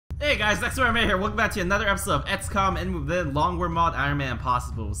Hey guys, NextWarMan here. Welcome back to another episode of XCOM and within Long War Mod Iron Man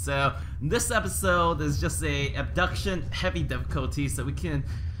Impossible. So this episode is just a abduction heavy difficulty, so we can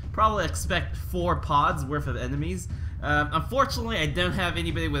probably expect 4 pods worth of enemies. Unfortunately, I don't have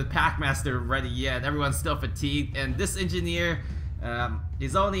anybody with Packmaster ready yet. Everyone's still fatigued, and this engineer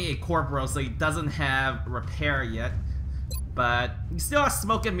is only a corporal, so he doesn't have repair yet. But he still has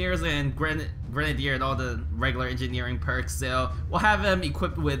smoke and mirrors and grenadier and all the regular engineering perks, so we'll have him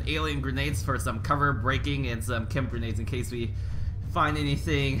equipped with alien grenades for some cover breaking and some chem grenades in case we find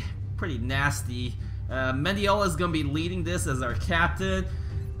anything pretty nasty. Mendiola is going to be leading this as our captain.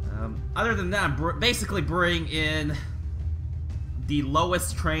 Other than that, I'm basically bringing in the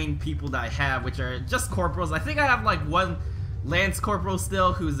lowest trained people that I have, which are just corporals. I think I have like one Lance Corporal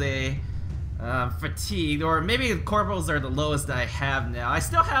still who's a fatigued, or maybe the corporals are the lowest that I have now. I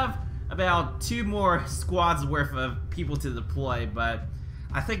still have about 2 more squads worth of people to deploy, but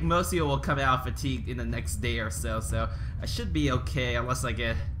I think most of you will come out fatigued in the next day or so, so I should be okay unless I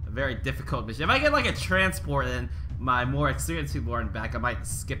get a very difficult mission. If I get like a transport and my more experienced people aren't back, I might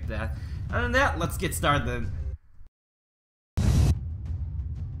skip that. Other than that, let's get started then.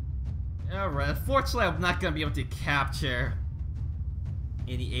 Alright, unfortunately I'm not going to be able to capture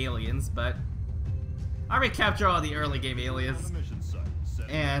any aliens, but I already captured all the early game aliens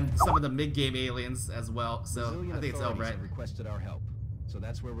and some of the mid game aliens as well, so I think it's alright. Requested our help, so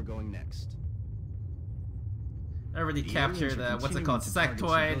that's where we're going next. I already captured what's it called,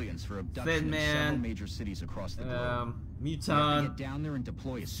 Sectoid, Thin Man, Muton, down there and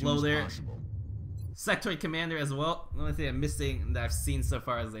deploy as soon as possible. Sectoid Commander as well. The only thing I'm missing that I've seen so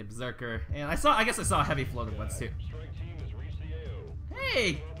far is a Berserker, and I guess I saw a heavy floater once too.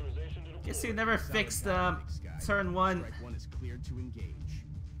 Hey! Guess you never fixed turn 1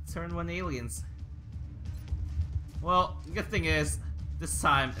 aliens. Well, the good thing is this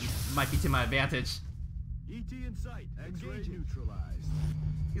time it might be to my advantage.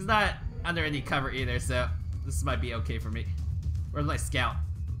 He's not under any cover either, so this might be okay for me. Where's my scout?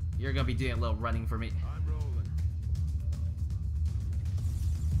 You're gonna be doing a little running for me.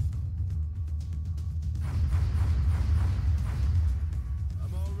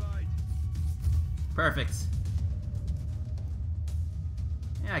 Perfect.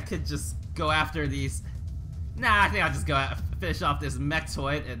 Yeah, I could just go after these. Nah, I think I'll just go finish off this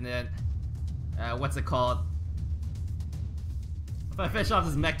Mechtoid and then what's it called? If I finish off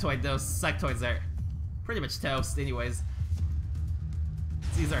this Mechtoid, those Sectoids are pretty much toast anyways.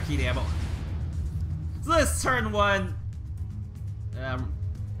 These are heat ammo. So this turn 1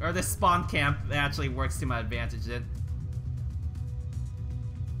 or this spawn camp actually works to my advantage then.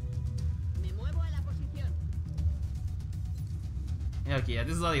 Okay, yeah,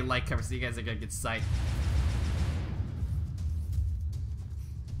 this is only light cover, so you guys are gonna get sight.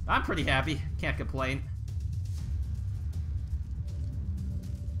 I'm pretty happy, can't complain.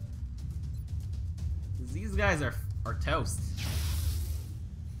 These guys are toast.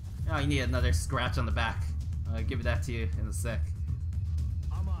 Oh, you need another scratch on the back. I'll give that to you in a sec.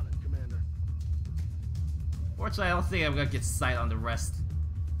 I'm on it, Commander. Fortunately, I don't think I'm gonna get sight on the rest.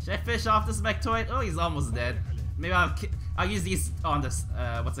 Should I finish off this Mechtoid? Oh, he's almost dead. Maybe I'll use these on this,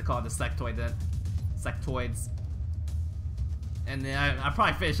 what's it called, the Sectoid then. Sectoids. And then I'll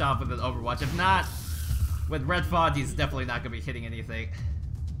probably finish off with an Overwatch. If not, with Red Fog, he's definitely not going to be hitting anything.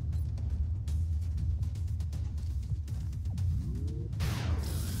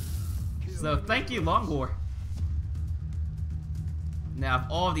 So thank you, Long War. Now, if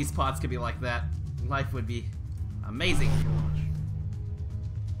all of these pods could be like that, life would be amazing.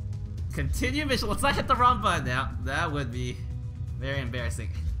 Continue mission. Let's not hit the wrong button now. That would be very embarrassing.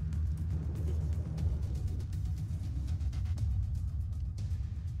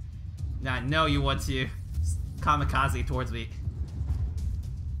 Now I know you want to kamikaze towards me.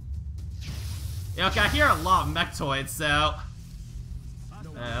 Yeah, okay, I hear a lot of Mechtoids, so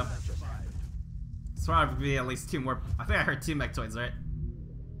it's probably at least 2 more. I think I heard 2 Mechtoids, right?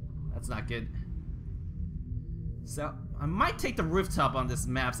 That's not good. So I might take the rooftop on this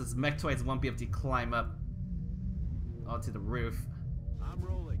map since Mechtoids won't be able to climb up onto the roof. I'm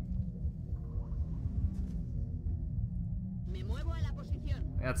rolling.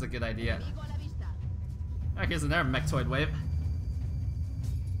 That's a good idea. Alright, here's another Mechtoid wave.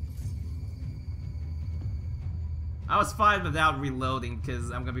 I was fine without reloading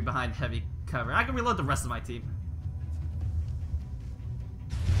because I'm gonna be behind heavy cover. I can reload the rest of my team.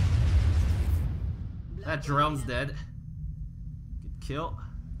 That drone's dead. Good kill.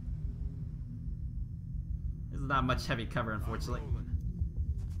 There's not much heavy cover, unfortunately.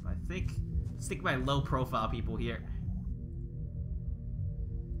 I think stick my low profile people here.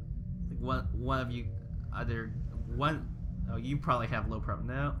 one of you, either one. Oh, you probably have low profile.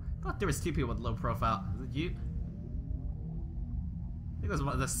 No, I thought there was 2 people with low profile. Is it you? I think it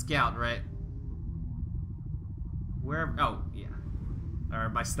was the scout, right? Where? Oh, yeah. Or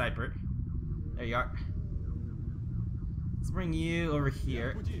my sniper. There you are. Let's bring you over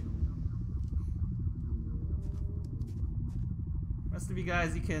here. Rest of you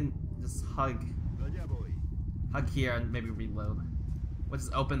guys, you can just hug here and maybe reload. We'll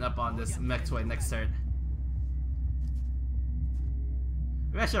just open up on this mech toy next turn.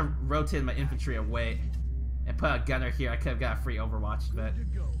 Maybe I should have rotated my infantry away and put a gunner here. I could have got a free Overwatch, but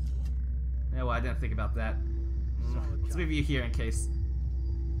yeah, well, I didn't think about that. Let's move you here in case.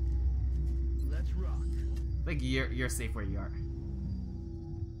 Let's rock. I think you're safe where you are.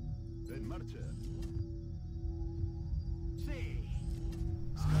 En marcha.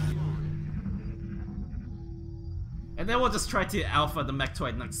 And then we'll just try to alpha the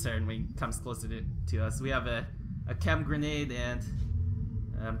mechtoid next turn when he comes closer to us. We have a chem grenade and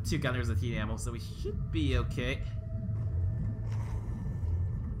 2 gunners with heat ammo, so we should be okay.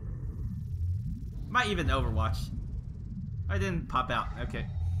 Might even Overwatch. I didn't pop out. Okay.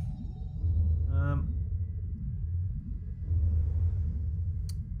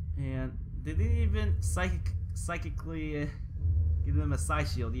 And they didn't even psychically give them a side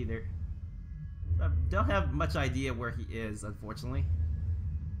shield either. So I don't have much idea where he is, unfortunately.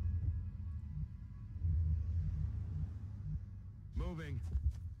 Moving.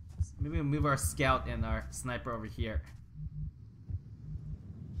 Maybe we'll move our scout and our sniper over here.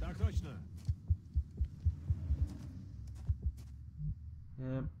 Так точно.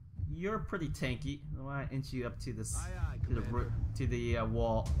 You're pretty tanky. I want to inch you up to this, Aye, aye, to the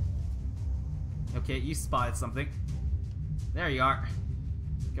wall. Okay, you spotted something. There you are.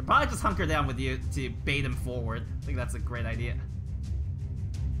 Can probably just hunker down with you to bait him forward. I think that's a great idea.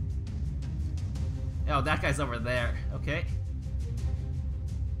 Oh, that guy's over there. Okay.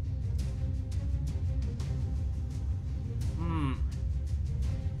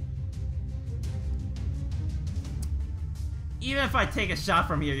 Even if I take a shot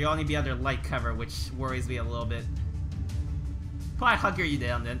from here, you'll only be under light cover, which worries me a little bit. Probably hunker you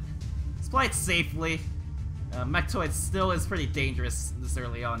down then. Let's play it safely. Mechtoid still is pretty dangerous this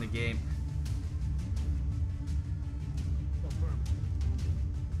early on in the game.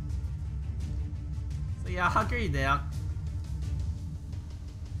 So yeah, hunker you down.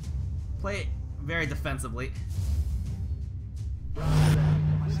 Play it very defensively.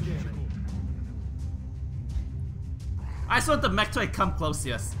 I just want the mechtoid come close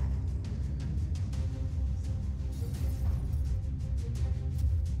to us.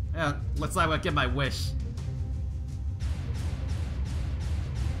 Yeah, looks like I'll get my wish.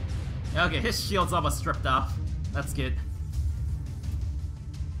 Okay, his shield's almost stripped off. That's good.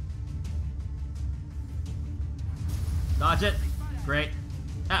 Dodge it. Great.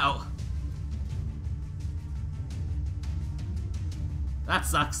 Uh-oh. That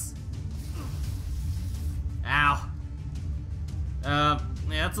sucks. Ow. Yeah,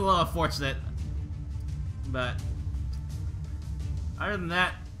 that's a little unfortunate. But other than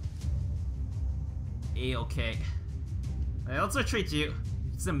that, A-okay. Alright, let's retreat you.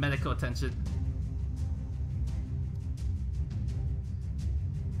 Some medical attention.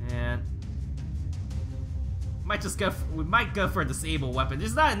 And might just go. We might go for a disable weapon.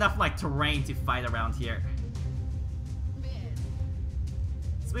 There's not enough like terrain to fight around here.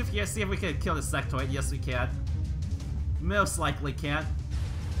 Let's move here. See if we can kill the sectoid. Yes, we can. Most likely can.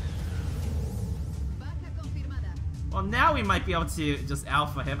 Well, now we might be able to just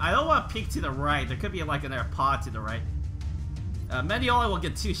alpha him. I don't want to peek to the right. There could be like another pod to the right. Mendioli will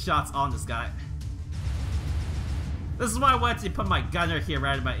get 2 shots on this guy. This is why I wanted to put my gunner here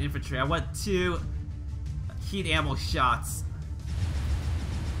rather than my infantry. I want 2 heat ammo shots.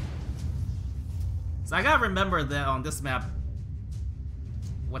 So I gotta remember that on this map,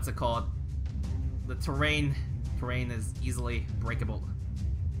 what's it called? The terrain is easily breakable.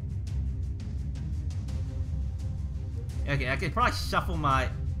 Okay, I could probably shuffle my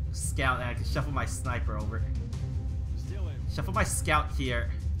scout and I could shuffle my sniper over. Shuffle my scout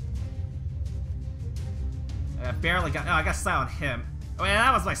here. I barely got. Oh, I got sight on him. Oh, yeah,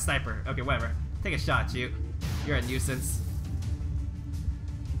 that was my sniper. Okay, whatever. Take a shot at you. You're a nuisance.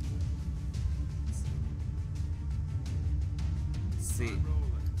 Let's see.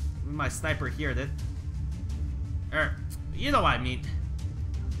 My sniper here did. You know what I mean.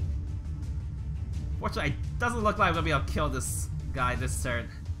 Fortunately, it doesn't look like I'm gonna be able to kill this guy this turn.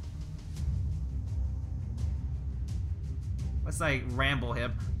 Let's like ramble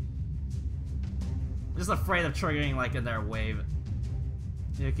him. I'm just afraid of triggering like another wave.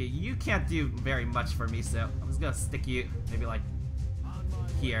 Okay, you can't do very much for me, so I'm just gonna stick you maybe like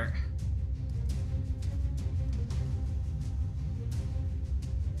here.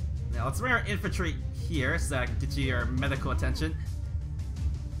 Now let's bring our infantry here so I can get you your medical attention.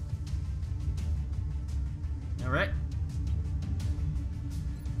 Alright.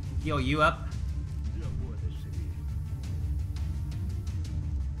 Heal you up.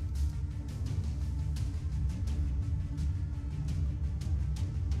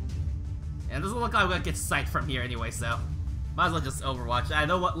 And it doesn't look like we're gonna get sight from here anyway, so might as well just overwatch. I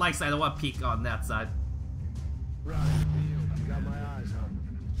don't want I don't want peek on that side. Right. You got my eyes on.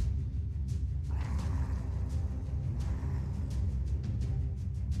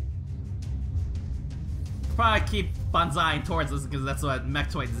 Probably keep bonsaiing towards us because that's what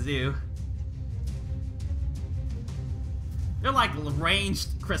mechtoids do. They're like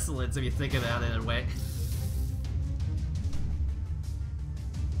ranged chrysalids if you think about it in a way.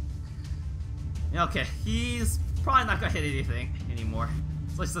 Okay, he's probably not gonna hit anything anymore.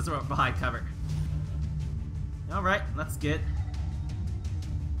 So let's just throw it behind cover. Alright, that's good.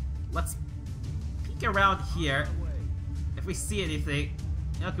 Let's peek around here. If we see anything.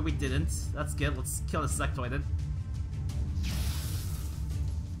 Okay, we didn't. That's good. Let's kill the sectoid then.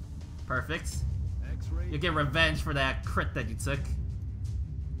 Perfect. You'll get revenge for that crit that you took.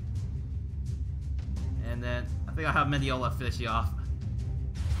 And then I think I'll have Mendiola finish you off.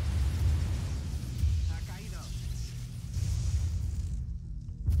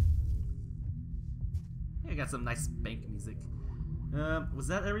 I got some nice bank music. Was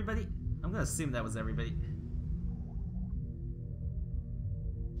that everybody? I'm gonna assume that was everybody.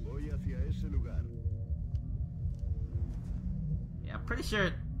 Yeah, I'm pretty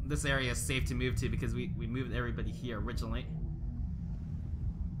sure this area is safe to move to because we moved everybody here originally.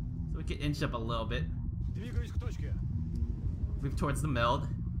 So we can inch up a little bit. Move towards the meld.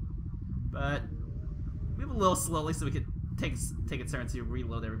 But move a little slowly so we can take a turn to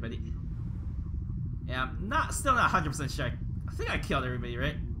reload everybody. Yeah, I'm still not 100% sure. I think I killed everybody,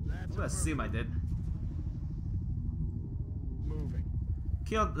 right? I'm gonna assume I did. Moving.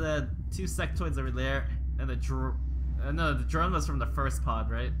 Killed the 2 sectoids over there, and the drone. No, the drone was from the first pod,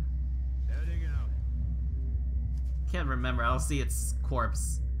 right? Heading out. Can't remember. I don't see its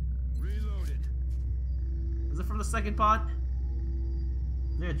corpse. Reloaded. Was it from the second pod?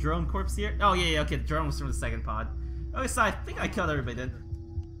 Is there a drone corpse here? Oh yeah, okay. The drone was from the second pod. Okay, so I think I killed everybody then.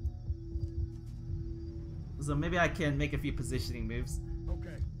 So maybe I can make a few positioning moves.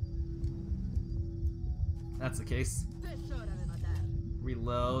 Okay. That's the case.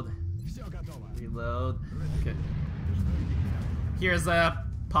 Reload. Reload. Okay. Here's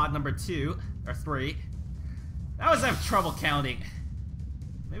pod number 2 or 3. I always have trouble counting.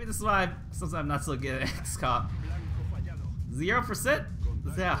 Maybe this is why sometimes I'm not so good at XCOM. 0%?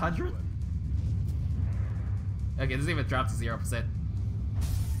 Is that 100? Okay, this even dropped to 0%.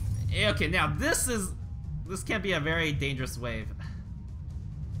 Okay, now this can't be a very dangerous wave.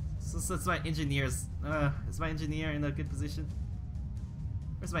 So since my engineer's is my engineer in a good position?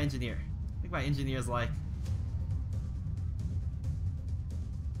 Where's my engineer? I think my engineer's like...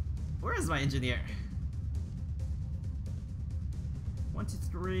 Where is my engineer? 1, 2,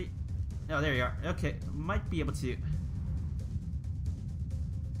 3. Oh, there you are. Okay, might be able to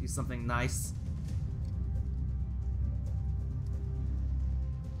do something nice.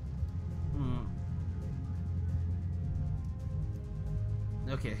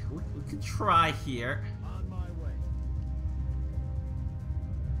 Okay, we could try here. On my way.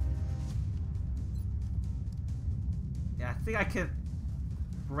 Yeah, I think I can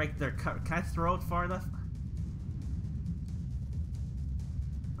break their cover. Can I throw it far enough?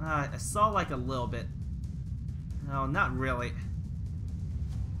 I saw like a little bit. No, not really.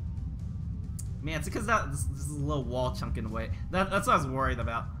 Man, it's because this is a little wall chunk in the way. That's what I was worried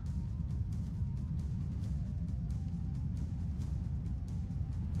about.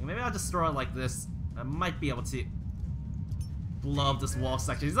 Maybe I'll just throw it like this. I might be able to blow up this wall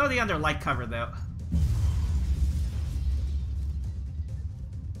section. He's already under light cover though.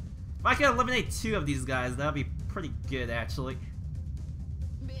 If I can eliminate 2 of these guys, that would be pretty good actually.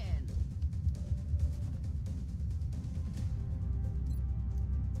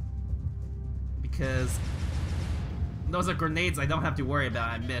 Because those are grenades I don't have to worry about.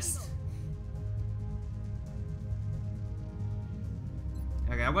 I missed.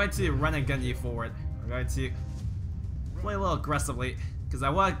 Okay, I'm going to run and gun you forward. I'm going to play a little aggressively because I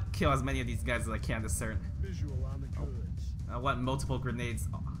want to kill as many of these guys as I can this turn. Visual on the goods. I want multiple grenades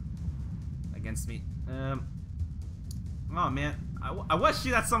against me. Oh man, I want to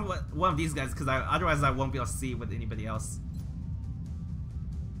shoot at one of these guys because otherwise I won't be able to see with anybody else.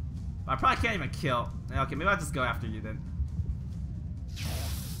 I probably can't even kill. Okay, maybe I'll just go after you then.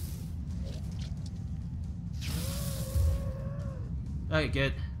 Okay,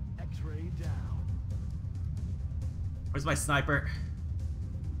 good. X-ray down. Where's my sniper?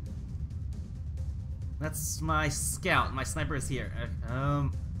 That's my scout. My sniper is here.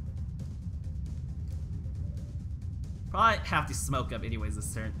 Probably have to smoke up anyways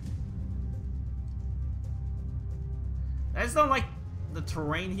this turn. I just don't like the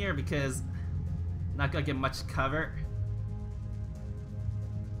terrain here because I'm not gonna get much cover.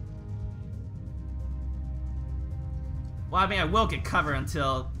 Well, I mean, I will get cover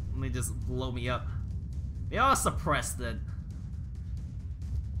until they just blow me up. They all suppressed then.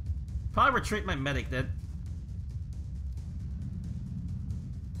 Probably retreat my medic then.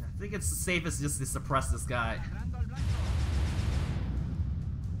 I think it's the safest just to suppress this guy.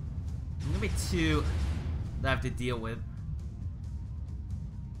 Gonna be two that I have to deal with.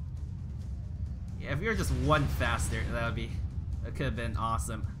 Yeah, if you were just one faster, that could have been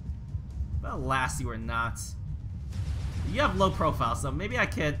awesome. But alas, you were not. You have low profile, so maybe I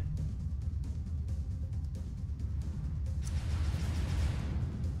could.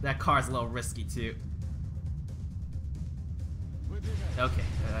 That car's a little risky too. Okay,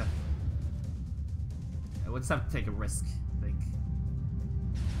 we'll just have to take a risk, I think.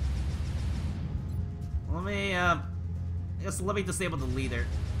 Let me disable the leader.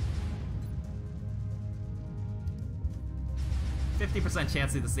 50%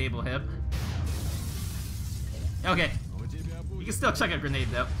 chance to disable him. Okay, you can still chuck a grenade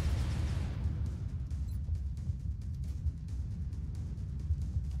though.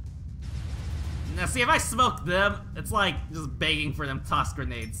 Now see, if I smoke them, it's like just begging for them to toss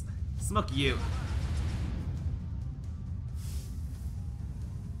grenades. Smoke you.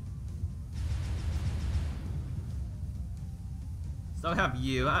 So I have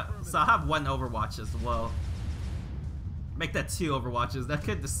you. So I have one Overwatch as well. Make that 2 Overwatches. That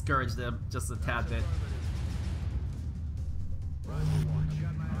could discourage them just a tad bit.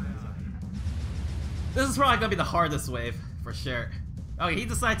 This is probably gonna be the hardest wave, for sure. Okay, he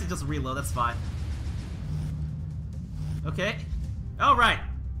decided to just reload, that's fine. Okay. Alright.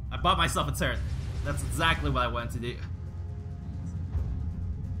 I bought myself a turret. That's exactly what I wanted to do.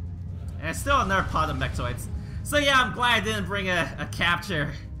 And still another pot of mechtoids. So yeah, I'm glad I didn't bring a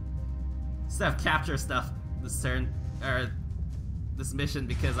capture. Instead of capture stuff this turn. Or this mission,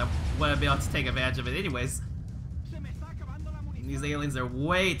 because I wouldn't be able to take advantage of it anyways. And these aliens are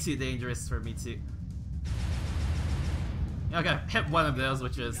way too dangerous for me to. Okay, hit one of those,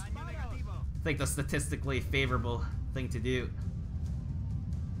 which is, I think, the statistically favorable thing to do.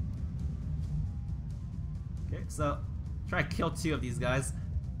 Okay, so try to kill 2 of these guys.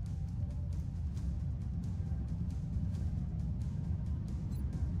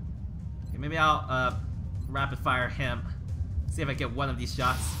 Okay, maybe I'll rapid fire him. See if I get one of these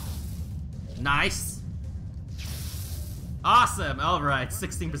shots. Nice. Awesome. All right,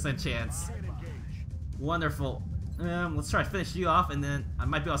 16% chance. Wonderful. Let's try to finish you off, and then I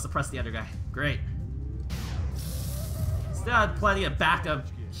might be able to suppress the other guy. Great. Still had plenty of backup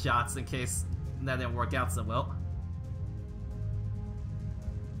shots in case that didn't work out so well.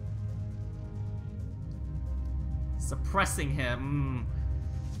 Suppressing him.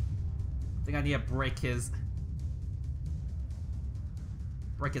 I think I need to break his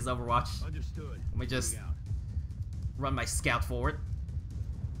Overwatch. Understood. Let me just run my scout forward.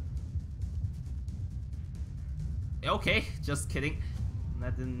 Okay, just kidding.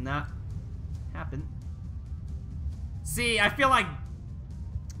 That did not happen. See, I feel like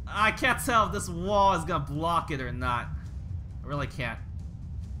I can't tell if this wall is gonna block it or not. I really can't.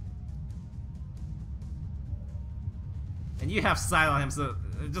 And you have sight on him, so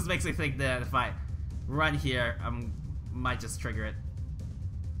it just makes me think that if I run here, I might just trigger it.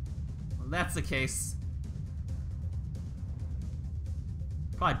 Well, that's the case.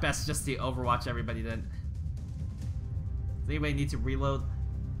 Probably best just to overwatch everybody then. Does anybody need to reload?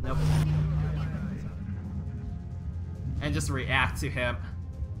 Nope. And just react to him.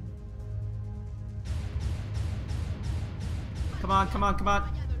 Come on, come on, come on.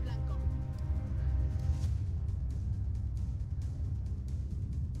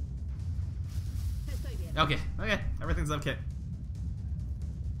 Okay, okay, everything's okay.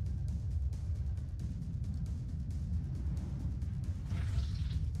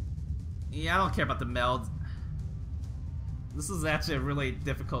 Yeah, I don't care about the meld. This is actually a really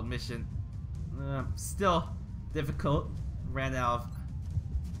difficult mission. Still difficult. Ran out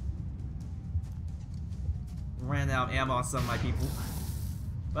of ammo on some of my people.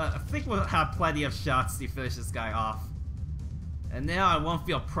 But I think we'll have plenty of shots to finish this guy off. And now I won't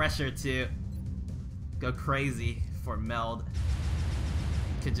feel pressure to go crazy for meld.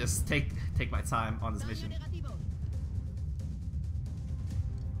 Could just take my time on this mission.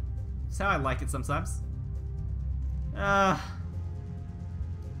 That's how I like it sometimes. Oh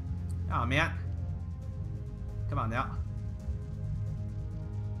man. Come on now.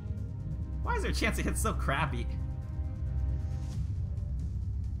 Why is there a chance it hits so crappy?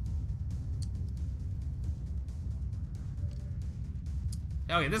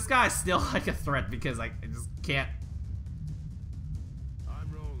 Okay, this guy's still like a threat because I just can't. I'm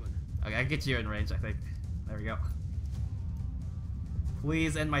rolling. Okay, I get you in range, I think. There we go.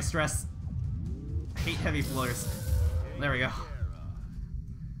 Please end my stress. I hate heavy floaters. There we go.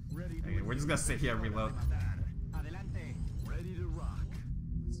 Okay, we're just gonna sit here and reload. Ready to rock.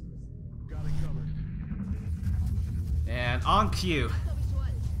 Got it covered. And on cue.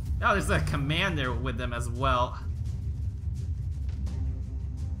 Oh, there's a commander with them as well.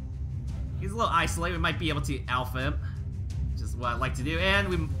 He's a little isolated. We might be able to alpha him, which is what I like to do. And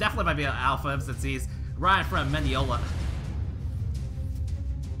we definitely might be able to alpha him since he's right in front of Mendiola.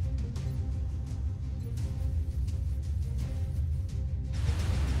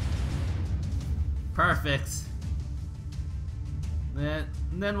 Perfect.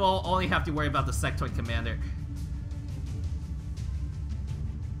 Then we'll only have to worry about the sectoid commander.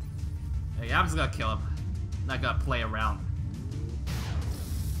 Okay, I'm just gonna kill him. Not gonna play around.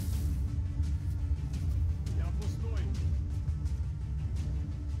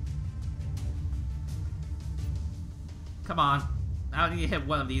 Come on. I need to hit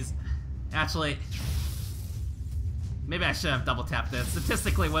one of these. Actually, maybe I should have double tapped it.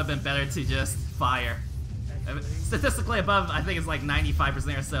 Statistically, it would have been better to just fire. Statistically above, I think it's like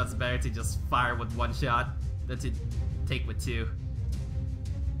 95% or so. It's better to just fire with one shot than to take with two.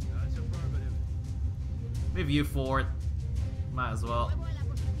 That's affirmative. Move you forward. Might as well.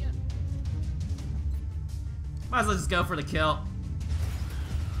 Might as well just go for the kill.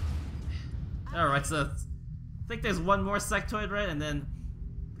 Alright, so I think there's one more sectoid, right? And then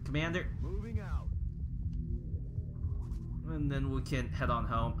the commander. Moving out. And then we can head on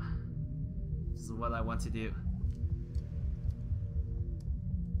home. This is what I want to do.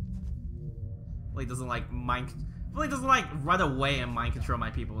 Really doesn't like really doesn't like run away and mind control my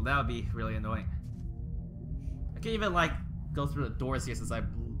people. That would be really annoying. I can't even like go through the doors here since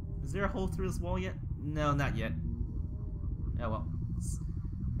is there a hole through this wall yet? No, not yet. Oh well.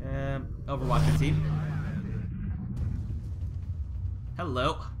 Overwatch team.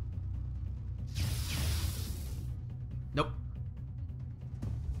 Hello. Nope.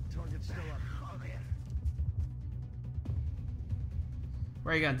 Target's still up.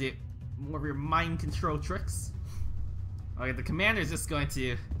 What are you gonna do? More of your mind control tricks? Okay, the commander's just going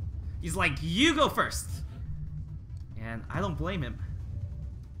to... He's like, you go first! And I don't blame him.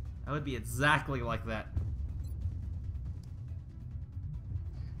 I would be exactly like that.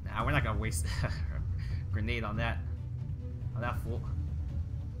 Nah, we're not gonna waste a grenade on that. On that fool.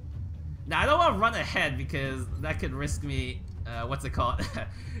 Now, I don't want to run ahead because that could risk me, what's it called?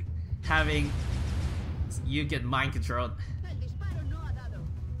 Having you get mind controlled.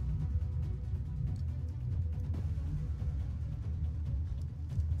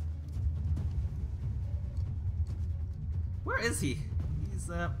 Where is he? He's,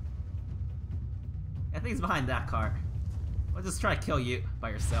 I think he's behind that car. I'll just try to kill you by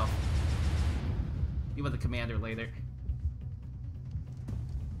yourself. Be with the commander later.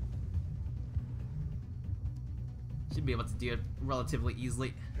 Should be able to do it relatively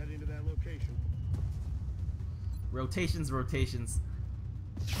easily. Heading to that location. Rotations, rotations.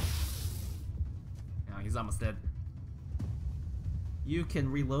 Oh, he's almost dead. You can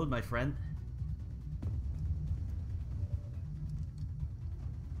reload, my friend.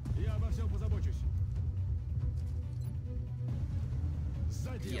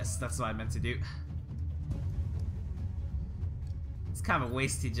 Yes, that's what I meant to do. It's kind of a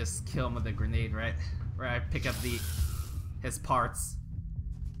waste to just kill him with a grenade, right? Where I pick up his parts.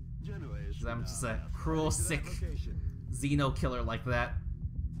 Because I'm just a cruel, sick Xeno killer like that.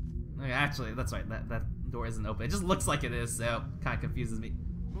 Okay, actually, that's right. That door isn't open. It just looks like it is, so kind of confuses me.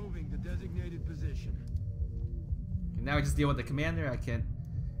 Moving to designated position. Okay, now we just deal with the commander. I can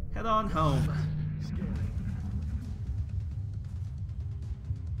head on home.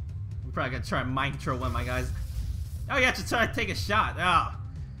 We're probably gonna try and mind control one of my guys. Oh, you have to try to take a shot. Oh.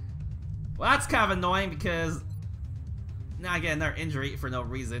 Well, that's kind of annoying because now I get another injury for no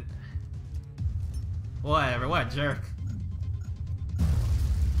reason. Whatever, what a jerk.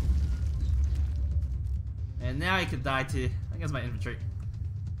 And now he could die too. I guess my infantry.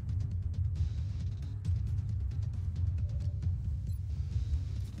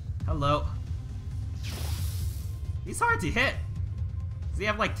 Hello. He's hard to hit. Does he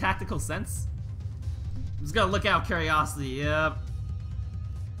have like tactical sense? I'm just gonna look out curiosity. Yep.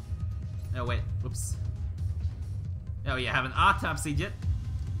 Oh wait, whoops. Oh yeah, have an autopsy jet.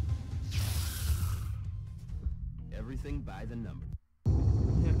 Everything by the number.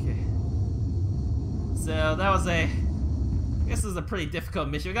 Okay. So that was I guess this is a pretty difficult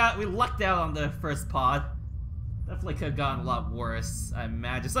mission. We lucked out on the first pod. Definitely could have gotten a lot worse, I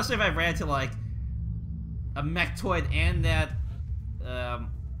imagine. Especially if I ran into like a mechtoid and that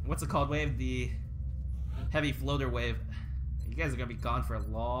what's it called wave? The heavy floater wave. You guys are gonna be gone for a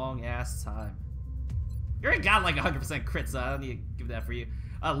long ass time. You already got like 100% crit, so I don't need to give that for you.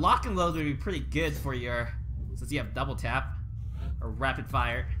 Lock and load would be pretty good for your, since you have double tap or rapid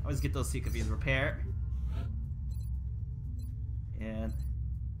fire. I always get those two confused. Repair. And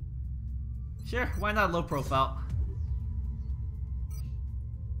sure, why not low profile?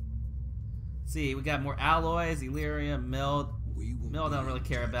 Let's see, we got more alloys, Illyrium, Mild. Mild I don't really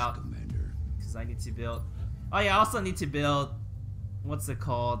care about because I need to build. Oh yeah, I also need to build. What's it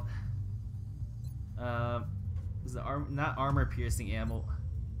called? Is it not armor piercing ammo?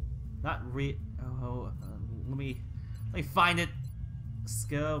 Not let me find it.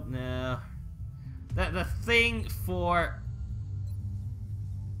 Scope, no. The thing for.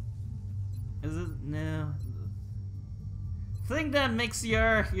 Is it no? Thing that makes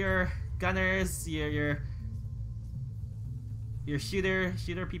your gunners, your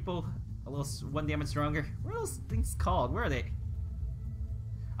shooter people a little 1 damage stronger. What are those things called? Where are they?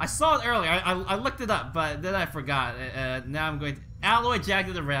 I saw it earlier. I looked it up, but then I forgot. Now I'm going to alloy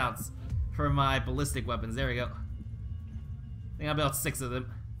jagged rounds for my ballistic weapons. There we go. I think I built 6 of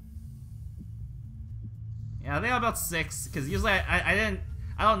them. Yeah, I think I built 6 because usually I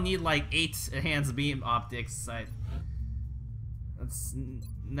don't need like 8 enhanced beam optics. That's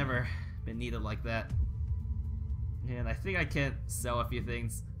never been needed like that. And I think I can sell a few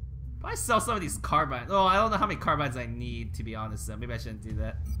things. If I sell some of these carbines. Oh, I don't know how many carbines I need, to be honest, so maybe I shouldn't do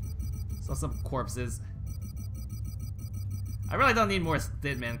that. Sell some corpses. I really don't need more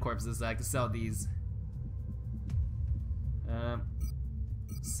dead man corpses, so I can sell these.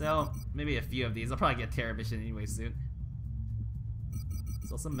 Sell maybe a few of these. I'll probably get Terror Mission anyway soon.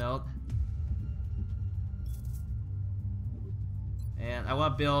 Sell some meld. And I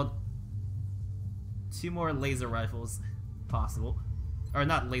want to build 2 more laser rifles, possible. Or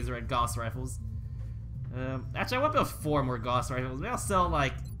not laser, Gauss rifles. Actually, I want to build 4 more Gauss rifles. Maybe I'll sell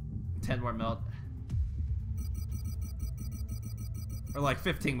like 10 more melt. Or like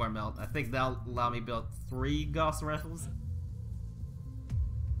 15 more melt. I think that'll allow me to build 3 Gauss rifles.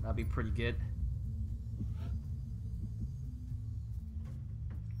 That'd be pretty good.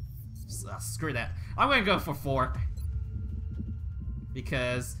 Screw that. I'm gonna go for 4.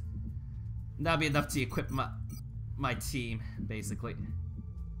 Because that'll be enough to equip my team, basically.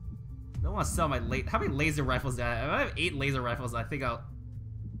 I don't want to sell my how many laser rifles do I have? If I have 8 laser rifles, I think I'll.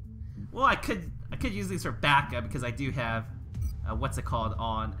 Well, I could use these for backup because I do have what's it called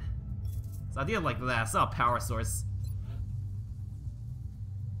on. So I do like that. It's not a power source.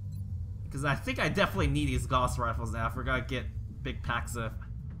 Because I think I definitely need these Gauss rifles now if we're gonna get big packs of.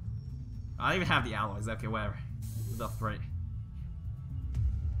 I don't even have the alloys. Okay, whatever. The right.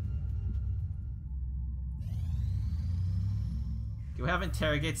 We'll have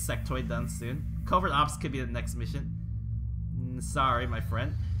Interrogate Sectoid done soon. Covert Ops could be the next mission. Sorry, my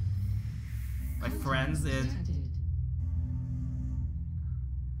friend. My friends in...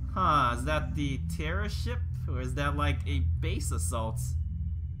 Huh, is that the terror ship? Or is that like a base assault?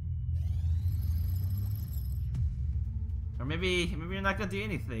 Or maybe you're not gonna do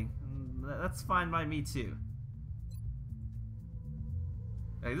anything. That's fine by me too.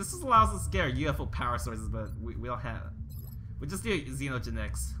 Hey, this allows us to get our UFO power sources, but we don't have it. We just do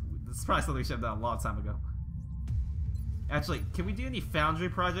xenogenetics. This is probably something we should have done a long time ago. Actually, can we do any foundry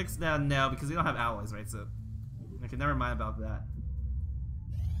projects? No, because we don't have alloys, right? So, okay, never mind about that.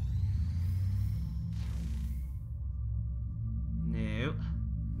 No.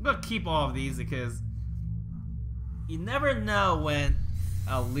 I'm gonna keep all of these because you never know when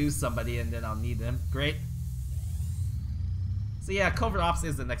I'll lose somebody and then I'll need them. Great. So yeah, Covert Ops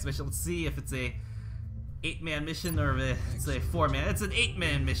is the next mission. Let's see if it's a 8-man mission or if it's a 4-man. It's an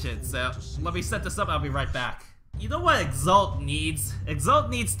 8-man mission, so let me set this up. I'll be right back. You know what Exalt needs? Exalt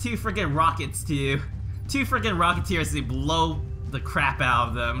needs 2 friggin' rockets to 2 friggin' rocketeers to blow the crap out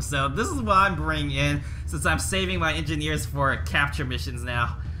of them. So this is what I'm bringing in since I'm saving my engineers for capture missions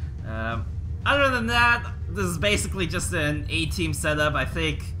now. Other than that, this is basically just an A-team setup. I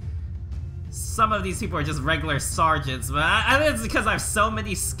think some of these people are just regular sergeants, but I think it's because I have so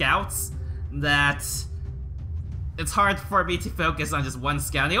many scouts that it's hard for me to focus on just one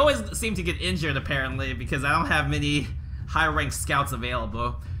scout. They always seem to get injured, apparently, because I don't have many high-ranked scouts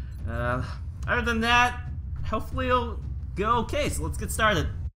available. Other than that, hopefully it'll go okay, so let's get started.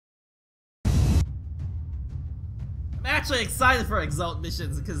 I'm actually excited for Exalt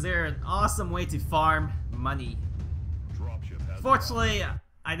missions because they're an awesome way to farm money. Fortunately,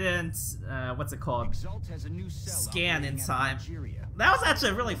 I didn't, what's it called? Scan in time. That was actually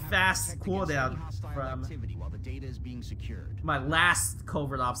a really fast cooldown from my last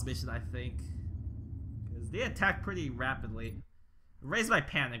Covert Ops mission, I think. Because they attacked pretty rapidly. It raised my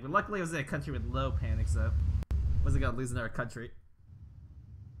panic, but luckily it was in a country with low panic, so wasn't gonna lose another country.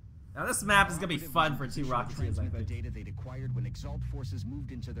 Now this map is gonna be fun for 2 Rocketeers, I think. The data they'd acquired when Exalt forces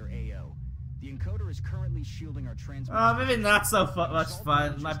moved into their AO. The encoder is currently shielding our transmitter. Maybe not so much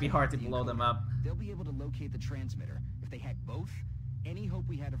fun. It might be hard to blow them up. They'll be able to locate the transmitter. If they hack both, any hope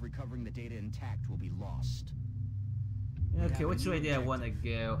we had of recovering the data intact will be lost. Okay, which way do I want to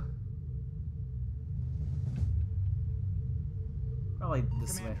go? Probably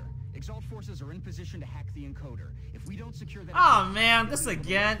this way. Exalt forces are in position to hack the encoder. If we don't secure that, oh man, this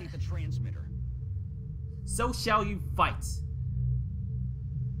again. The transmitter. So shall you fight.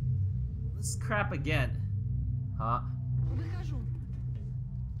 This crap again. Huh?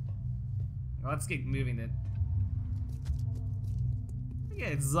 Let's get moving then.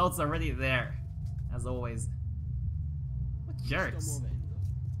 Okay, Exalt's already there. As always. What jerks?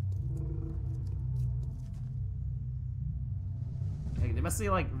 Okay, they must be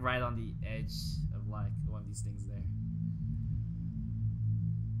like right on the edge of like one of these things there.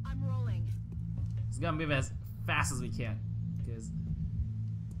 I'm rolling. Just gotta move as fast as we can, because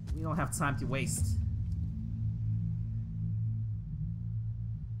we don't have time to waste.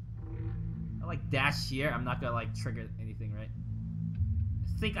 I like dash here. I'm not gonna like trigger anything, right?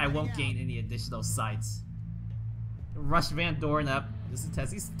 I think I won't gain any additional sights. Rush Van Doren up. This is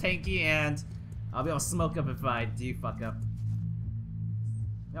test. He's tanky, and I'll be able to smoke up if I do fuck up.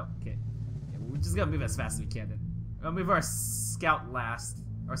 Nope. Okay. Yeah, we're just gonna move as fast as we can then. We'll move our scout last,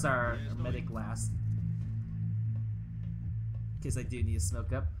 or sorry, our medic last, in case I do need to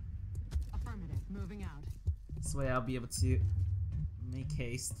smoke up. Affirmative. Moving out. This way I'll be able to make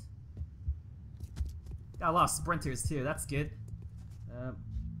haste. Got a lot of sprinters too, that's good. Let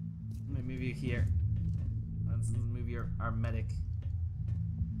me move you here. Let's move our medic.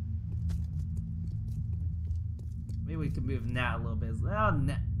 Maybe we can move Nat a little bit. Oh,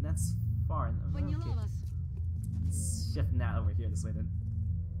 Nat's far. Okay. Let's shift Nat over here this way then.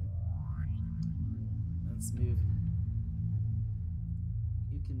 Let's move.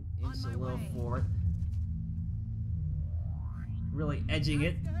 You can inch a little forward. Really edging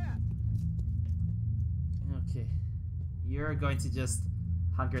it. Okay. You're going to just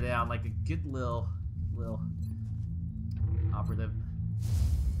hunker down like a good little operative.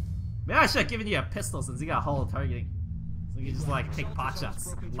 Maybe I should have given you a pistol since you got hollow targeting. So you can just like take pot shots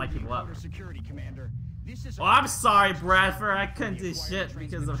and light people up. Well, I'm sorry, Bradford. I couldn't do shit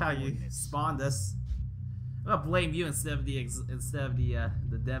because of how you spawned us. I'm gonna blame you instead of the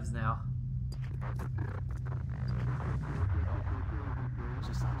devs now.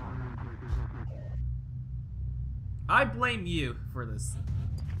 I blame you for this.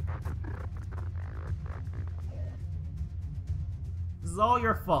 This is all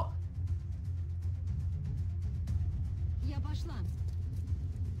your fault.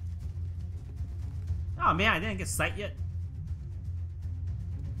 Oh man, I didn't get sight yet.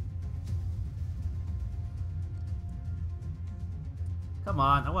 Come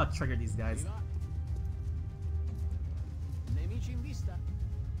on, I want to trigger these guys.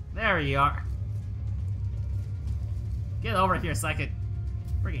 There you are. Get over here so I can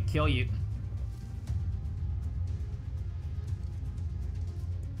freaking kill you.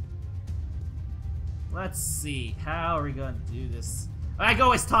 Let's see, how are we going to do this? I can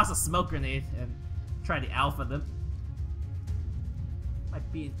always toss a smoke grenade and try to alpha them.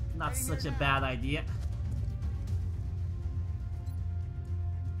 Might be not such a bad idea.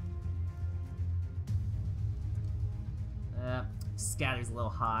 Scatter's a little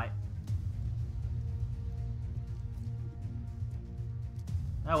high.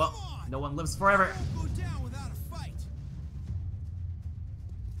 Oh well, no one lives forever.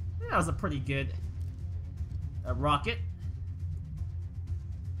 That was a pretty good rocket.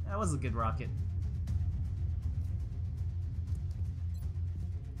 That was a good rocket.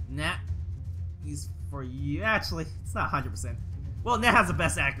 Nat, he's for you. Actually, it's not 100%. Well, Nat has the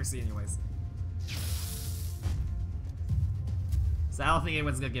best accuracy anyways. So I don't think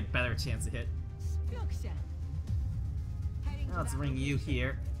anyone's gonna get a better chance to hit. Spilksha. Heading to Let's that ring you location.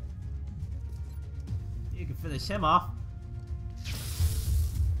 here. You can finish him off.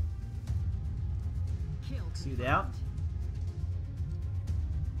 Kill Shoot out. confirmed.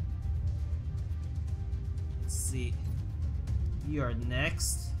 Let's see. You are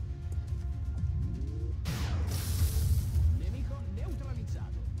next. Nemico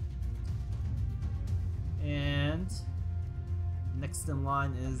neutralizzato. And next in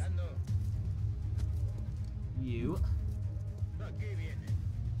line is Dando. you. Da che viene?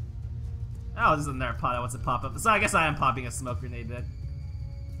 Oh, there's another pot that wants to pop up. So I guess I am popping a smoke grenade then.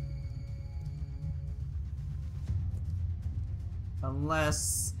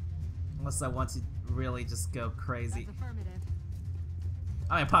 Unless I want to really just go crazy. That's affirmative.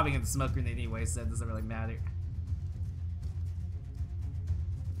 I mean, popping in the smoke grenade anyway, so it doesn't really matter.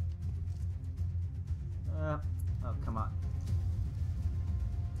 Oh, come on.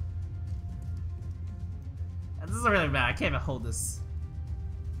 This doesn't really matter. I can't even hold this.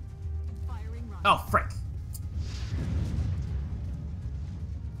 Firing rocket. Oh, frick!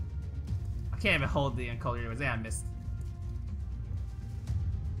 I can't even hold the encoder anyways. Yeah, I missed.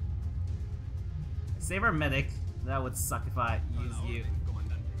 Save our medic. That would suck if I use you.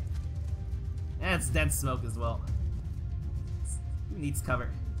 And it's dense smoke as well. Who needs cover?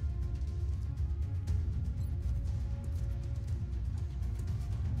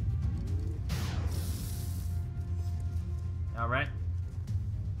 Alright.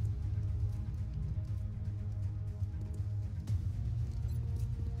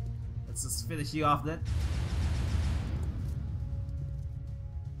 Let's just finish you off then.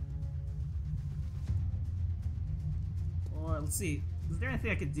 Or let's see. Is there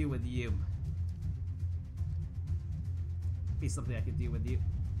anything I could do with you? Be something I could do with you.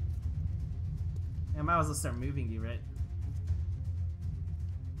 I might as well start moving you, right?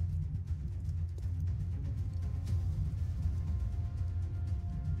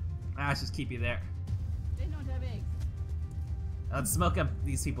 I'll just keep you there. They don't have eggs. Let's smoke up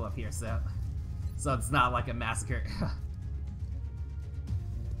these people up here, so it's not like a massacre.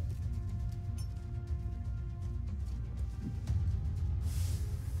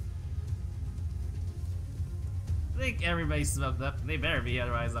 I think everybody's smoked up. They better be,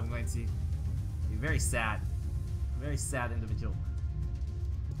 otherwise I'm going to be very sad. A very sad individual.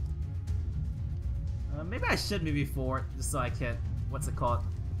 Maybe I should move you forward, just so I can, what's it called?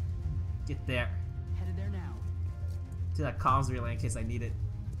 Get there. Headed there now. To that comms relay in case I need it.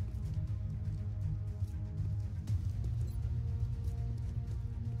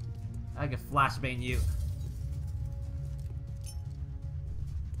 I can flashbang you.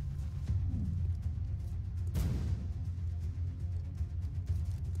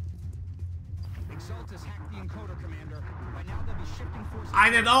 Exalt has hacked the encoder, Commander. By now they'll be shifting forces. I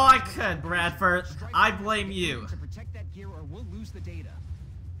did all I could, Bradford. I blame you. To protect that gear, or we'll lose the data.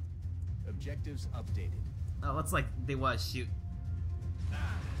 Objectives updated. Oh, looks like they want to shoot.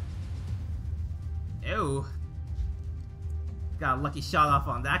 Ew. Got a lucky shot off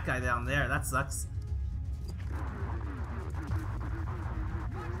on that guy down there. That sucks.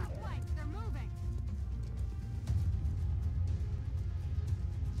 Flank, they're moving.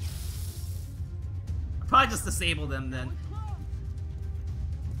 I'll probably just disable them then.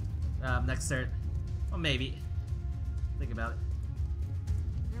 Next turn. Well, maybe. Think about it.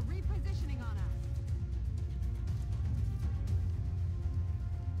 They're repositioning on us.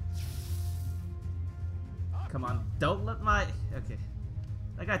 Come on, don't let my... Okay.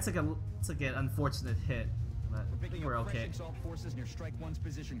 That guy took an unfortunate hit, but We're picking we're up fresh okay. Exalt forces near Strike 1's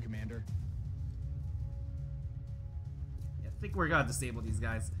position, Commander. Yeah, I think we're gonna disable these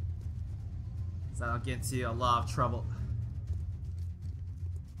guys. So I don't get into a lot of trouble.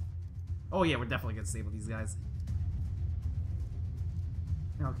 Oh yeah, we're definitely gonna disable these guys.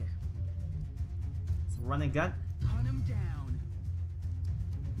 Okay. So run and gun. Hunt him down.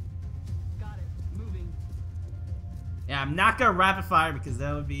 Got it. Moving. Yeah, I'm not gonna rapid fire because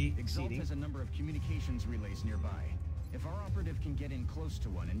that would be Exalt cheating. has a number of communications relays nearby. If our operative can get in close to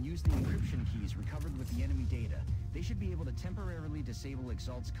one and use the encryption keys recovered with the enemy data, they should be able to temporarily disable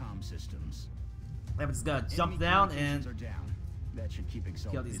Exalt's comm systems. I'm just gonna jump Enemy down communications and are down. That should keep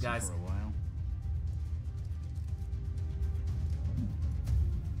Exalt kill these busy guys. for a while.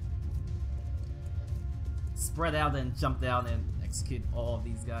 spread out and jump down and execute all of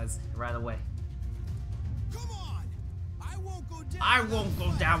these guys right away. Come on! I won't go down. I won't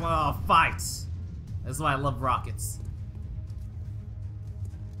go down without a fight. That's why I love rockets.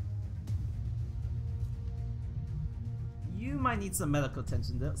 You might need some medical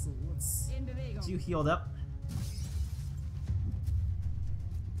attention though, so let's In Vivago. get you healed up.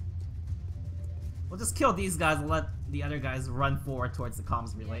 We'll just kill these guys and let the other guys run forward towards the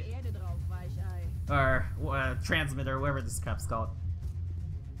comms relay. Meer Erde drauf, Weichei. Or transmitter, whatever this crap's called.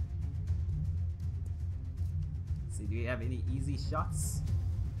 Let's see, do we have any easy shots?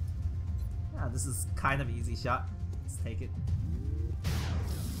 Yeah, this is kind of an easy shot. Let's take it.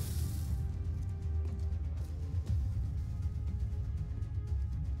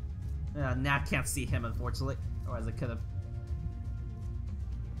 Nat can't see him, unfortunately. Or as I could have.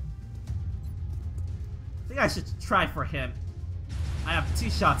 I think I should try for him. I have 2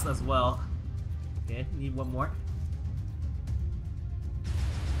 shots as well. Okay, need one more.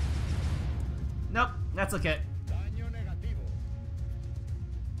 Nope, that's okay.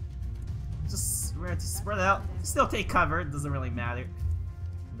 Just we're going to spread out. Still take cover, it doesn't really matter.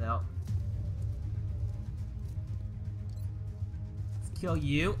 No. Let's kill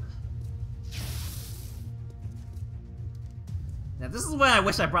you. Now this is where I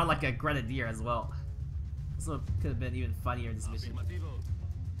wish I brought like a grenadier as well. This could have been even funnier this mission.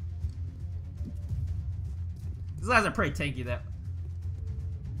 These guys are pretty tanky though.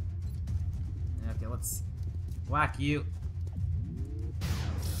 Okay, let's whack you.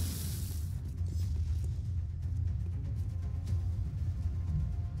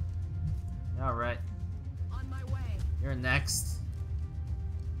 Alright. On my way. You're next.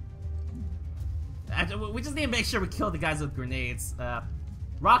 We just need to make sure we kill the guys with grenades.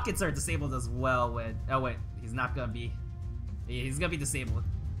 Rockets are disabled as well when... Oh wait, he's not gonna be... He's gonna be disabled.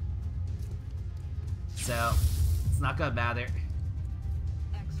 So, it's not gonna matter.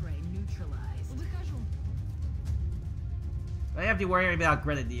 X-ray neutralized. I have to worry about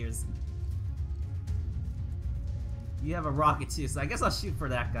grenadiers. You have a rocket too, so I guess I'll shoot for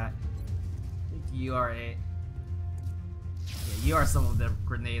that guy. I think you are a... Yeah, you are some of the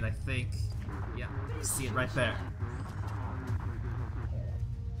grenade, I think. Yeah, you see it right there.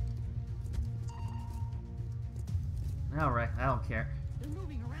 Alright, I don't care. They're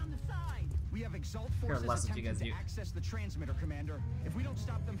moving around the side. We have Exalt Care forces less what you attempting guys to do. access the transmitter, Commander. If we don't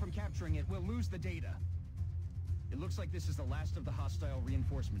stop them from capturing it, we'll lose the data. It looks like this is the last of the hostile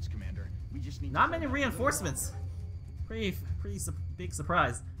reinforcements, Commander. We just need Not to many hold out a little reinforcements. longer. Big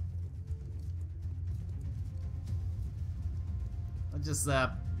surprise. I'll just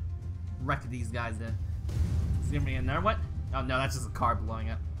wreck these guys then. Is there gonna be another one? Oh no, that's just a car blowing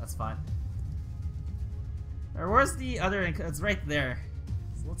up. That's fine. Or where's the other? It's right there.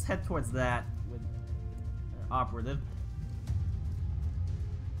 So let's head towards that with operative.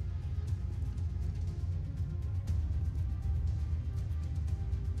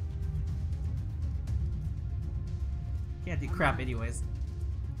 Can't do crap anyways.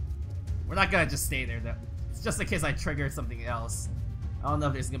 We're not gonna just stay there though. It's just in case I trigger something else. I don't know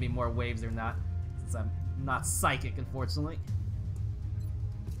if there's gonna be more waves or not, since I'm not psychic, unfortunately.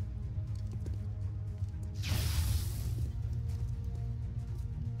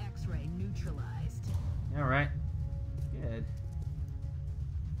 X-ray neutralized. Alright. Good.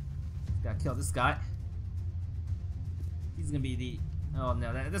 Gotta kill this guy. He's gonna be the... Oh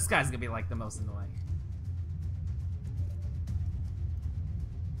no, this guy's gonna be like the most annoying.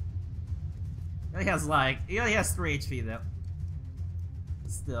 He only has like... He only has 3 HP though.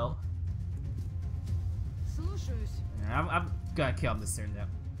 Still. Solutions. Yeah, I'm gonna kill him this turn though.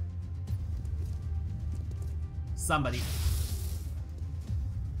 Somebody.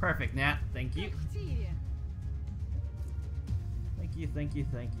 Perfect, Nat. Thank you.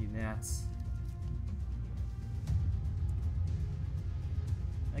 Thank you, Nat.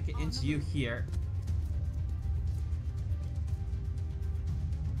 I can inch you here.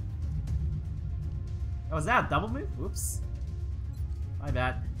 Oh, is that a double move? Whoops. My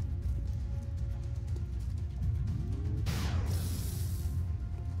bad.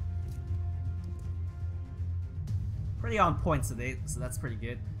 Pretty on point today, so that's pretty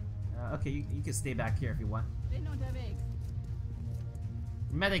good. Okay, you can stay back here if you want. Bin unterwegs.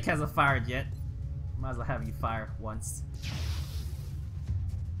 Medic hasn't fired yet. Might as well have you fire once.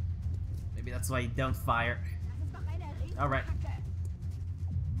 Maybe that's why you don't fire. Das ist doch eine Alright. Riesenkacke.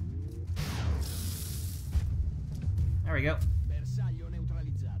 There we go. Bersaglio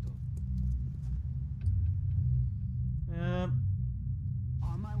neutralizzato.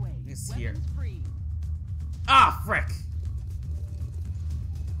 On my way. It's here. Weapons free. Ah, frick!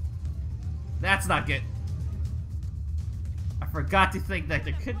 That's not good. I forgot to think that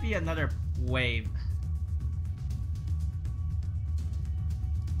there could be another wave.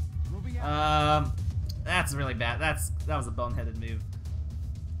 Moving out. That's really bad. That was a boneheaded move.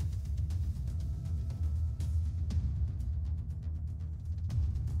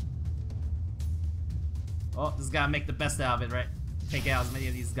 Oh, just gotta make the best out of it, right? Take out as many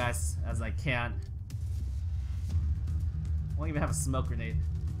of these guys as I can. Won't even have a smoke grenade.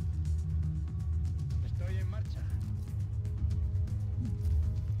 Estoy en marcha.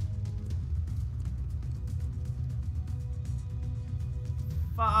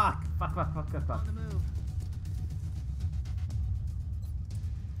 Fuck! Fuck, fuck, fuck, fuck, fuck. On the move.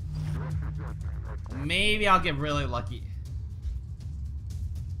 Maybe I'll get really lucky.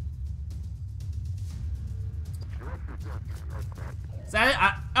 Is that it?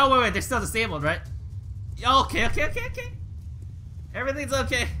 Oh, wait, they're still disabled, right? Okay, okay, okay, okay. Everything's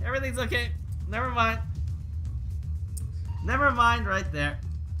okay. Everything's okay. Never mind. Never mind right there.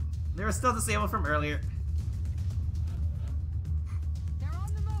 They were still disabled from earlier. They're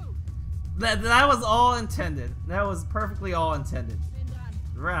on the move. That was all intended. That was perfectly all intended. Been done.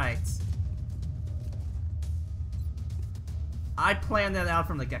 Right. I planned that out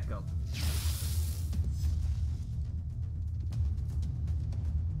from the get-go.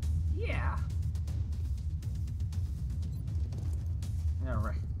 Yeah.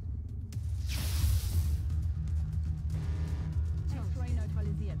 Alright. X-ray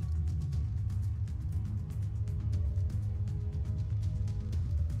neutralisiert.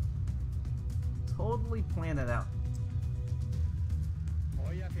 Totally planned it out.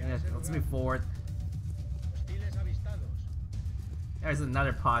 Voy hacia Yeah, ese let's lugar. move forward. Hostiles avistados. There's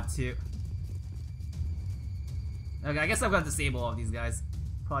another pod too. Okay, I guess I'm gonna disable all of these guys.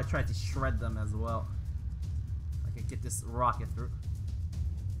 Probably try to shred them as well. I can get this rocket through.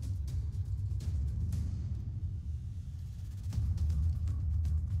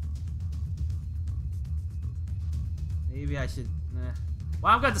 Maybe I should.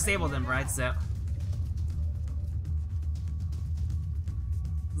 Well, I'm gonna disable them, right? So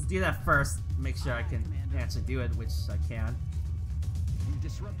let's do that first. Make sure I can actually do it, which I can. We've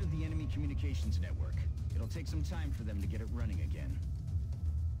disrupted the enemy communications network. It'll take some time for them to get it running again.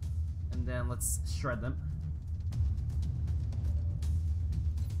 And then let's shred them.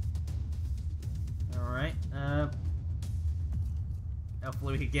 Alright,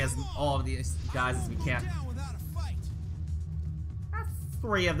 hopefully we can get as all of these guys as we can. Down without a fight. That's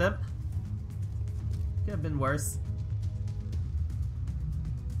 3 of them. Could have been worse.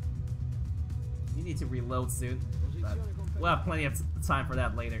 You need to reload soon. But we'll have plenty of time for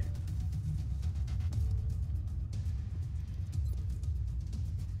that later.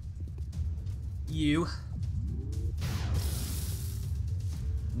 You.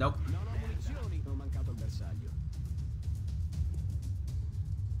 Nope. Non ho munizioni. Ho mancato il bersaglio.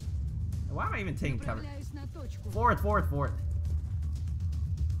 Why am I even taking cover? Направляюсь на точку. Forward, forward, forward.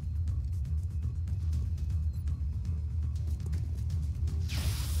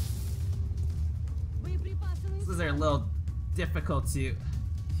 Боеприпасы на This is a little difficult to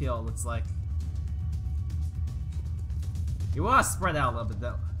kill, looks like. You want to spread out a little bit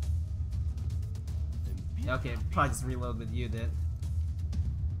though. Okay, probably just reload with you then.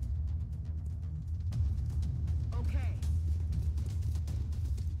 Okay.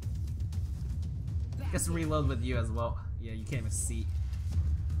 Guess reload with you as well. Yeah, you can't even see.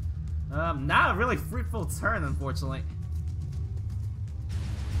 Not a really fruitful turn, unfortunately.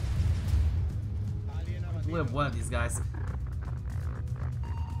 Alien We have one of these guys.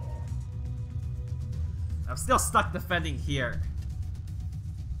 I'm still stuck defending here.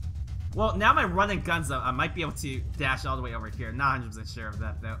 Well, now my running guns up, I might be able to dash all the way over here. Not 100% sure of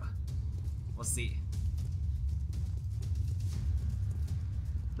that though. We'll see.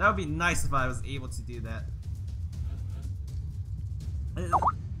 That would be nice if I was able to do that.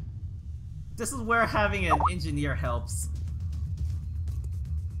 This is where having an engineer helps.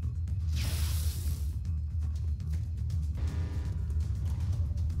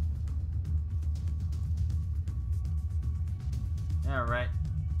 Alright.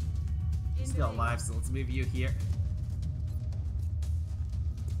 Still alive, so let's move you here.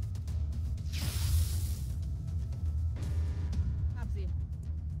 Absi.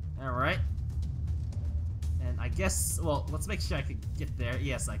 Alright. And I guess, well, let's make sure I can get there.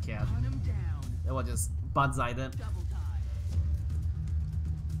 Yes, I can. Hunt him down. Then we'll just banzai them. Double time.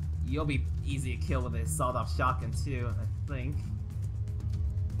 You'll be easy to kill with a sawed-off shotgun too, I think.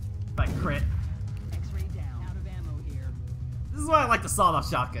 If I crit. X-ray down. Out of ammo here. This is why I like the sawed-off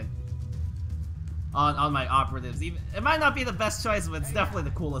shotgun. On my operatives. Even it might not be the best choice, but it's definitely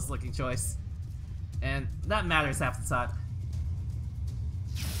the coolest looking choice. And that matters half the time.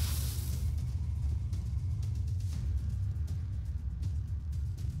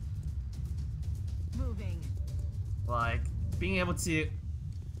 Moving. Like, being able to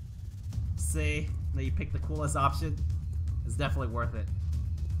say that you pick the coolest option is definitely worth it.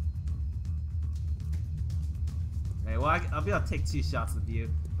 Okay, well, I'll be able to take 2 shots with you.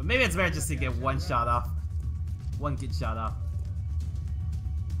 But maybe it's better just to get 1 shot off. 1 good shot off.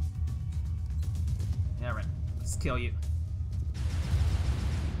 just kill you.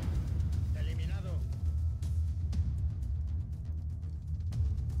 Eliminado.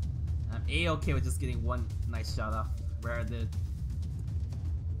 I'm A-okay with just getting one nice shot off, where I did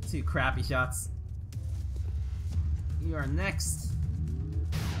 2 crappy shots. You are next.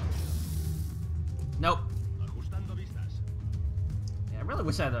 Nope. Ajustando vistas. Yeah, I really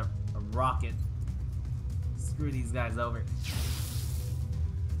wish I had a rocket. Screw these guys over.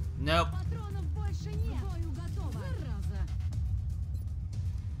 Nope. Патронов больше нет. К бою готова. Зараза.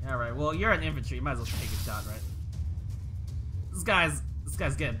 Alright, well, you're an infantry. You might as well take a shot, right? This guy's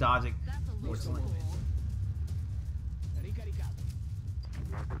getting dodging. That's a little Fortunately. cool. Ricaricado.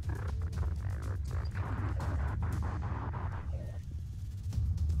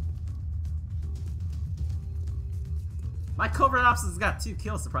 My covert ops has got 2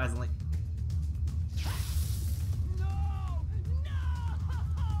 kills, surprisingly. No! No!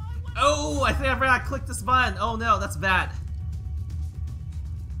 Oh, I think I forgot to click this button. Oh no, that's bad.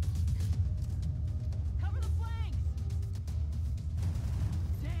 Cover the flanks.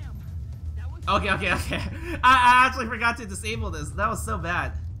 Damn. That was Okay. I actually forgot to disable this. That was so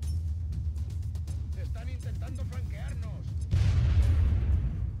bad. Están intentando franquearnos.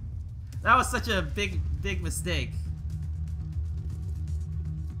 That was such a big mistake.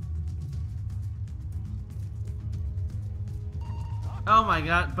 Oh my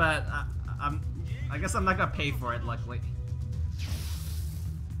god, but I guess I'm not gonna pay for it, luckily.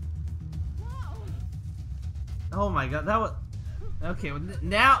 Whoa. Oh my god, that was... Okay, well,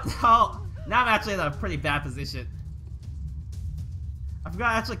 now I'm actually in a pretty bad position. I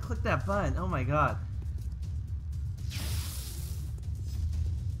forgot to actually click that button. Oh my god.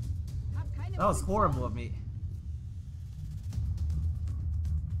 I'm kind of That was horrible of me.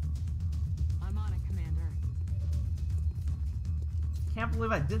 I'm on it, Commander. Can't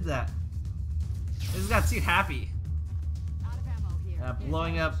believe I did that. I just got too happy. Out of ammo here.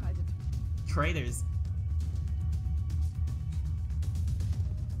 Blowing up Scheiße. traitors.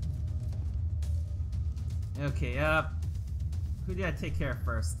 Okay, who did I take care of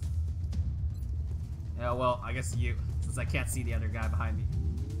first? Yeah, well, I guess you, since I can't see the other guy behind me.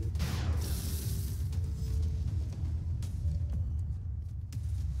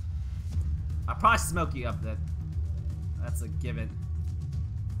 I'll probably smoke you up then. That's a given.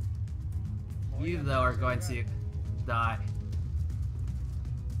 You, though, are going to die.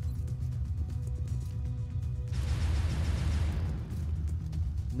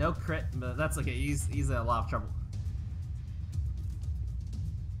 No crit, but that's okay. He's in a lot of trouble.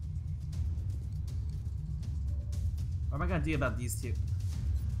 What am I gonna do about these two?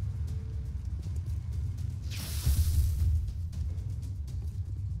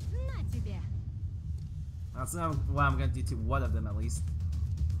 На тебе. That's not what I'm gonna do to one of them at least.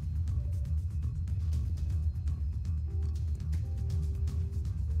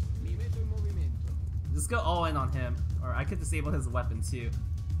 Mi veto en movimiento. Just go all in on him, or I could disable his weapon too.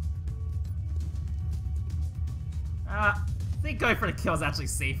 I think going for the kill is actually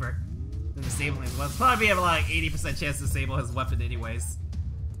safer than disabling his weapon. Probably have like 80% chance to disable his weapon anyways.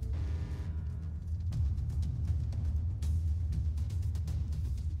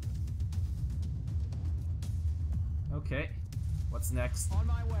 Okay, what's next? On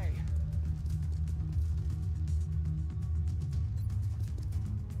my way.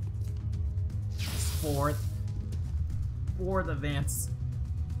 Forward advance.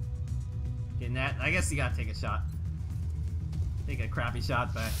 Okay, Nat, I guess you gotta take a shot. Take a crappy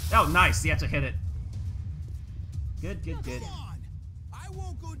shot, but oh, nice! You actually hit it. Good. Come on! I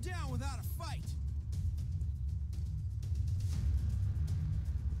won't go down without a fight.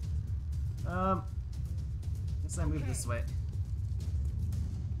 Guess I move this way.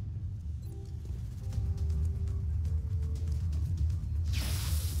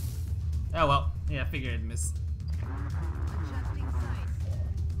 Oh well, yeah, I figured I'd miss. Adjusting sights.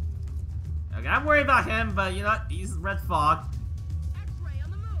 Okay, I'm worried about him, but you know what? He's red fog. X-ray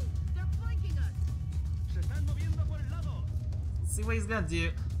on the move. They're flanking us. Se están moviendo por el lado. Let's see what he's gonna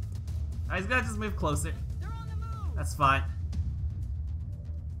do. He's gonna just move closer. They're on the move. That's fine.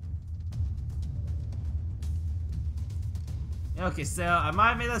 Okay, so I might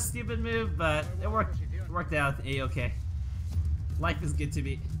have made a stupid move, but it worked out A-okay. Life is good to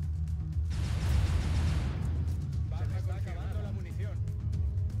me. Se me está acabando la munición.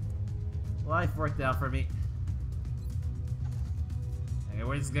 Life worked out for me. Okay,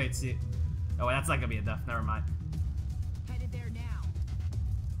 where's this going to? Oh, that's not gonna be enough. Never mind. Headed there now.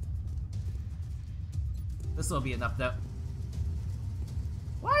 This will be enough, though.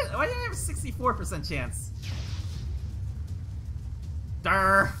 Why do I have a 64% chance?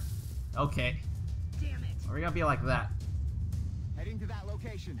 Durr. Okay. Damn it. Or are we gonna be like that? Heading to that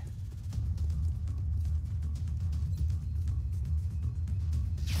location.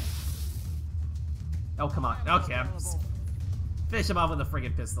 Oh, come on. Okay, I'm just finish him off with a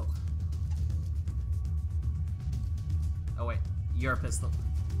friggin' pistol. Oh wait, your pistol.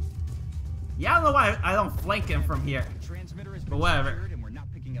 Yeah, I don't know why I don't flank him from here. The transmitter has But been whatever. secured and we're not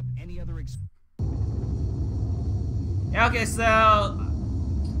picking up any other Yeah, okay, so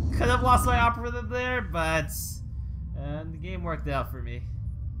could have lost my operative there, but the game worked out for me.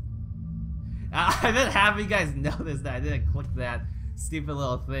 I've been having you guys notice that I didn't click that stupid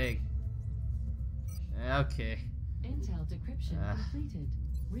little thing. Okay. Intel decryption completed.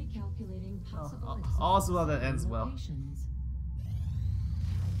 Recalculating possible all's well that ends well. locations.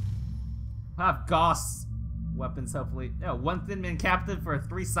 I'll have Gauss weapons, hopefully. Yeah, 1 Thin Man captive for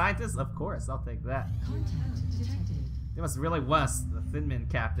 3 scientists? Of course, I'll take that. Contact detected. They must really want us, the Thin Man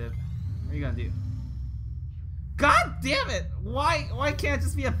captive. What are you gonna do? God damn it! Why can't it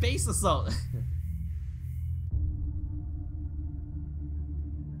just be a base assault?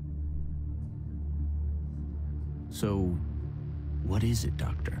 So, what is it,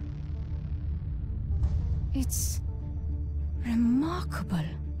 Doctor? It's remarkable.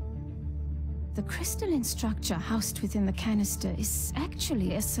 The crystalline structure housed within the canister is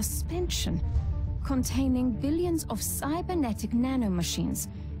actually a suspension containing billions of cybernetic nanomachines,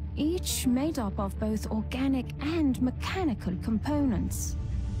 each made up of both organic and mechanical components.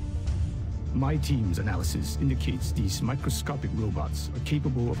 My team's analysis indicates these microscopic robots are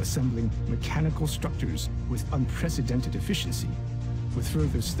capable of assembling mechanical structures with unprecedented efficiency. With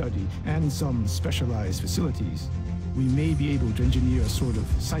further study and some specialized facilities, we may be able to engineer a sort of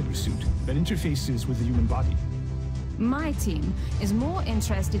cybersuit that interfaces with the human body. My team is more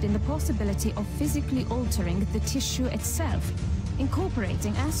interested in the possibility of physically altering the tissue itself,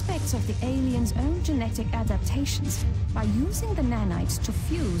 incorporating aspects of the alien's own genetic adaptations by using the nanites to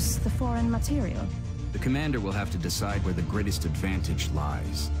fuse the foreign material. The commander will have to decide where the greatest advantage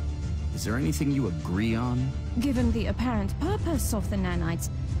lies. Is there anything you agree on? Given the apparent purpose of the nanites,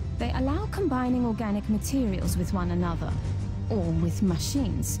 they allow combining organic materials with one another, or with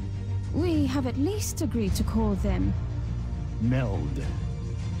machines. We have at least agreed to call them Meld.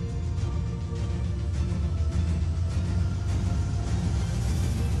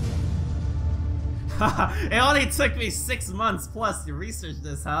 It only took me 6 months plus to research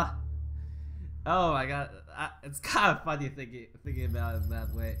this, huh? Oh my god, it's kind of funny thinking about it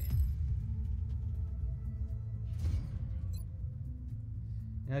that way.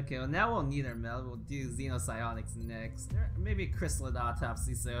 Okay, well now we'll need our meld. We'll do xenopsionics next. Or maybe crystalline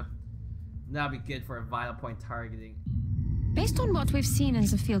autopsy, so that'll be good for vital point targeting. Based on what we've seen in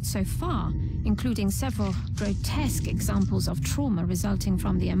the field so far, including several grotesque examples of trauma resulting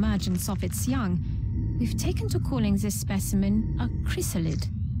from the emergence of its young, we've taken to calling this specimen a chrysalid.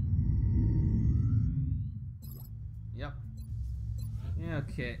 Yep. Yeah,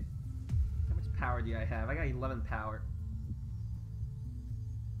 okay. How much power do I have? I got 11 power.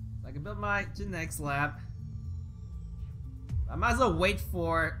 I can build my genetics lab. I might as well wait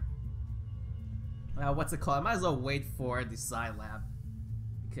for... what's it called? I might as well wait for the Psi lab.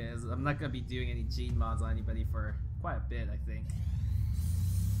 Because I'm not going to be doing any gene mods on anybody for quite a bit, I think.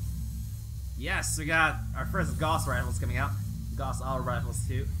 Yes, we got our first Gauss rifles coming out. Gauss auto rifles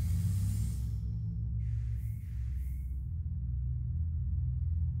too.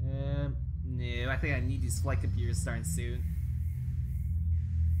 No, I think I need these flight computers starting soon.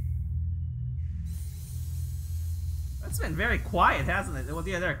 It's been very quiet, hasn't it? Well,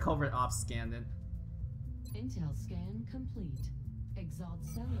 yeah, they're a covert ops scan then. Intel scan complete. Exalt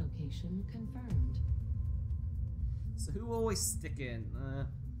cell location confirmed. So who will always stick in?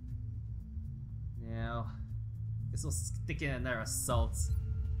 No. Guess we'll stick in their assaults.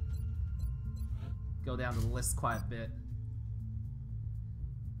 Go down the list quite a bit.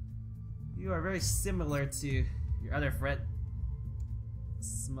 You are very similar to your other friend.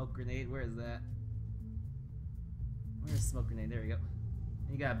 Smoke grenade, where is that? Where's smoke grenade? There we go.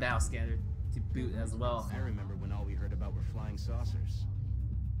 And you got a battle scanner to boot as well. I remember when all we heard about were flying saucers.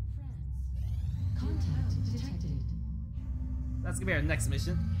 Contact detected. That's gonna be our next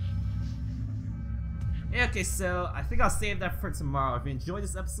mission. Yeah, okay, so I think I'll save that for tomorrow. If you enjoyed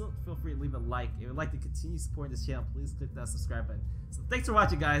this episode, feel free to leave a like. If you'd like to continue supporting this channel, please click that subscribe button. So thanks for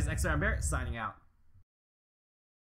watching, guys. XR Bear signing out.